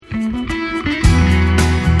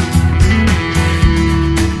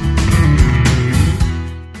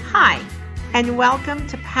and welcome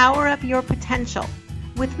to Power Up Your Potential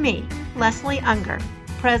with me, Leslie Unger,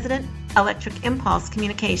 President, Electric Impulse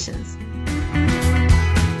Communications.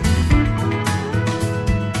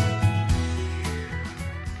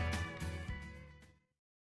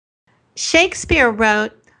 Shakespeare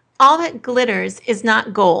wrote, "All that glitters is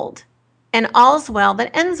not gold, and all's well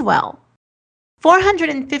that ends well."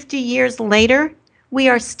 450 years later, we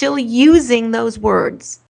are still using those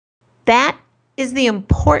words. That is the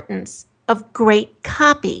importance of great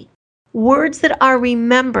copy. Words that are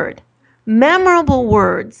remembered, memorable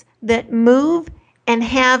words that move and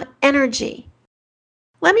have energy.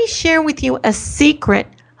 Let me share with you a secret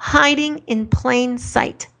hiding in plain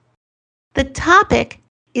sight. The topic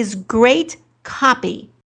is great copy,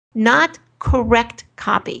 not correct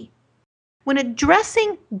copy. When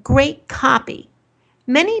addressing great copy,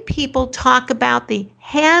 many people talk about the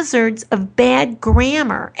hazards of bad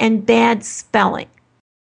grammar and bad spelling.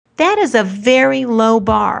 That is a very low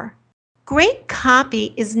bar. Great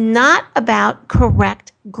copy is not about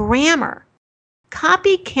correct grammar.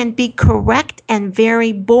 Copy can be correct and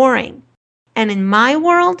very boring. And in my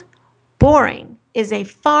world, boring is a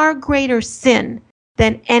far greater sin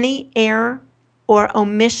than any error or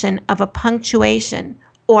omission of a punctuation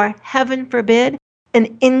or, heaven forbid,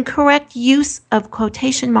 an incorrect use of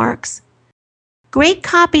quotation marks. Great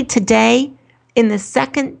copy today, in the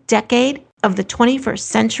second decade of the 21st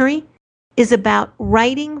century, is about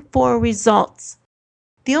writing for results.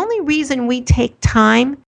 The only reason we take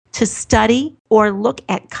time to study or look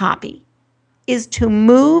at copy is to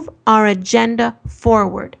move our agenda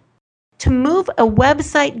forward, to move a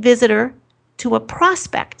website visitor to a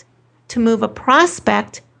prospect, to move a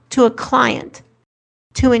prospect to a client,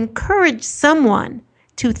 to encourage someone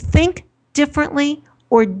to think differently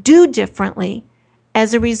or do differently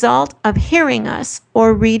as a result of hearing us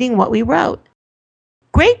or reading what we wrote.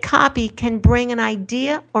 Great copy can bring an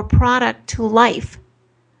idea or product to life.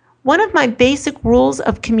 One of my basic rules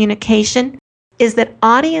of communication is that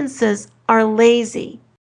audiences are lazy.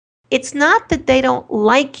 It's not that they don't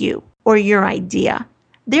like you or your idea.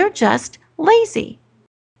 They're just lazy.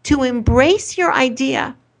 To embrace your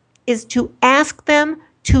idea is to ask them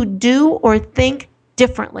to do or think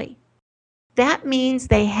differently. That means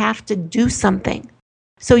they have to do something.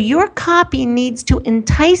 So your copy needs to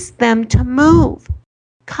entice them to move.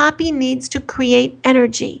 Copy needs to create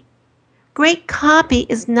energy. Great copy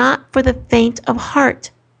is not for the faint of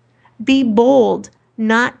heart. Be bold,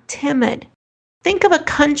 not timid. Think of a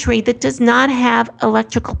country that does not have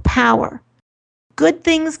electrical power. Good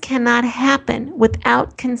things cannot happen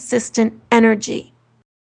without consistent energy.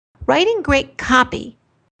 Writing great copy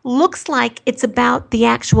looks like it's about the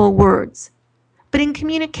actual words. But in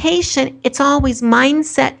communication, it's always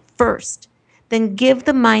mindset first, then give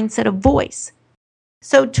the mindset a voice.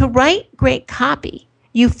 So to write great copy,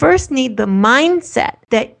 you first need the mindset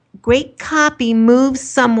that great copy moves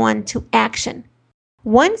someone to action.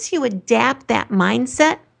 Once you adapt that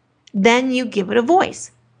mindset, then you give it a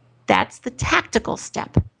voice. That's the tactical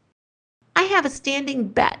step. I have a standing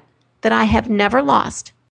bet that I have never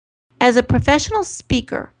lost. As a professional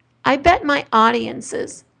speaker, I bet my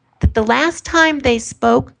audiences that the last time they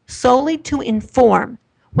spoke solely to inform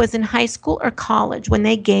was in high school or college when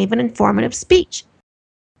they gave an informative speech.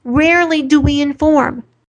 Rarely do we inform.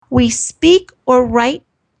 We speak or write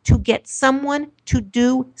to get someone to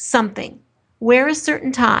do something. Wear a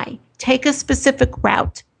certain tie. Take a specific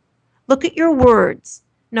route. Look at your words.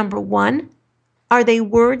 Number one, are they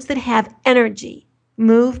words that have energy,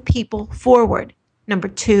 move people forward? Number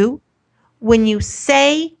two, when you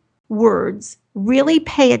say words, really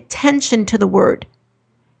pay attention to the word.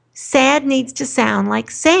 Sad needs to sound like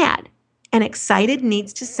sad, and excited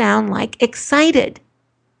needs to sound like excited.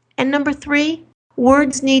 And number three,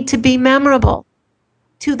 words need to be memorable.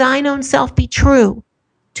 To thine own self be true.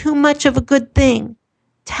 Too much of a good thing.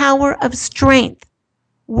 Tower of strength.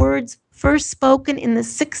 Words first spoken in the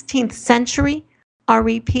 16th century are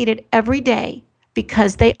repeated every day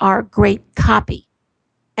because they are great copy.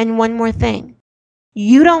 And one more thing.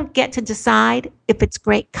 You don't get to decide if it's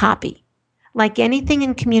great copy. Like anything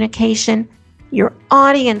in communication, your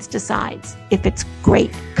audience decides if it's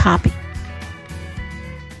great copy.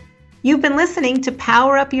 You've been listening to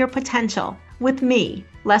Power Up Your Potential with me,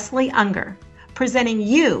 Leslie Unger, presenting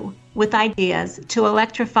you with ideas to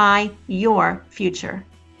electrify your future.